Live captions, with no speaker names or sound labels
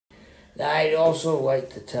I'd also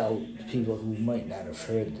like to tell people who might not have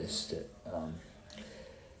heard this that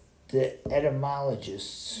the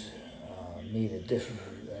etymologists made a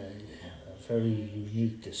very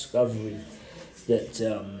unique discovery that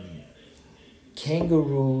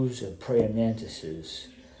kangaroos and praying mantises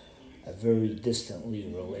are very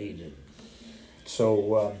distantly related.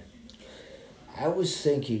 So I was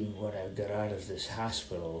thinking when I got out of this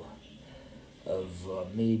hospital of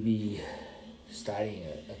maybe starting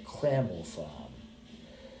a Klamel farm,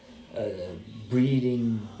 uh,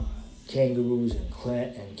 breeding kangaroos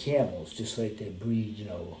and camels, just like they breed,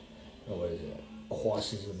 what is it,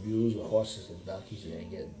 horses and mules, or horses and donkeys, and they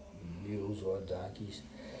get mules or donkeys.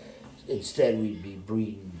 Instead, we'd be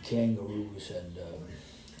breeding kangaroos and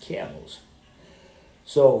camels.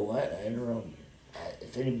 So I don't know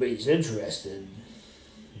if anybody's interested.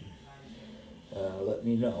 Let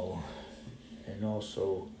me know. And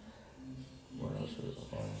also, what else?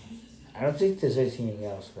 I don't think there's anything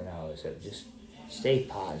else for now except just stay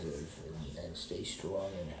positive and stay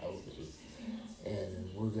strong and healthy, and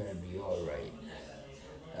we're gonna be all right.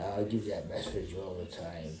 I'll give that message all the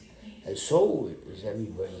time, and so is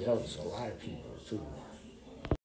everybody else. A lot of people too.